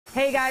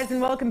Hey guys, and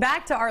welcome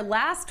back to our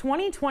last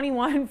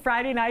 2021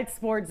 Friday Night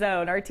Sports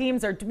Zone. Our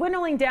teams are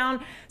dwindling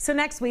down, so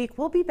next week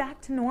we'll be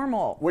back to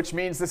normal. Which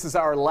means this is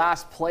our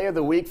last play of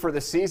the week for the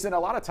season. A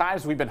lot of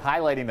times we've been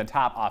highlighting the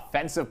top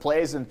offensive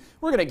plays, and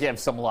we're going to give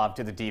some love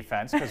to the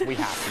defense because we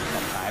have to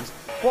sometimes.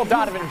 Well,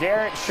 Donovan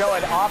Garrett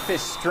showing off his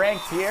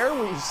strength here.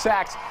 We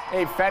sacked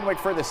Abe Fenwick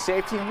for the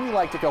safety, and we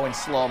like to go in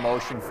slow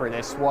motion for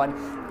this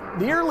one.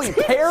 Nearly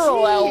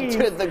parallel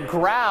to the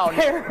ground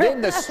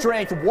in the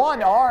strength.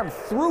 One arm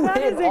threw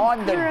him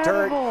on the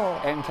dirt.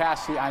 And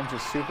Cassie, I'm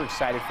just super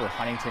excited for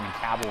Huntington and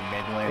Cabell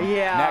Midland.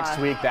 Yeah. Next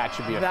week, that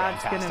should be a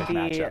fantastic matchup. That's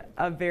going to be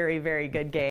a very, very good game.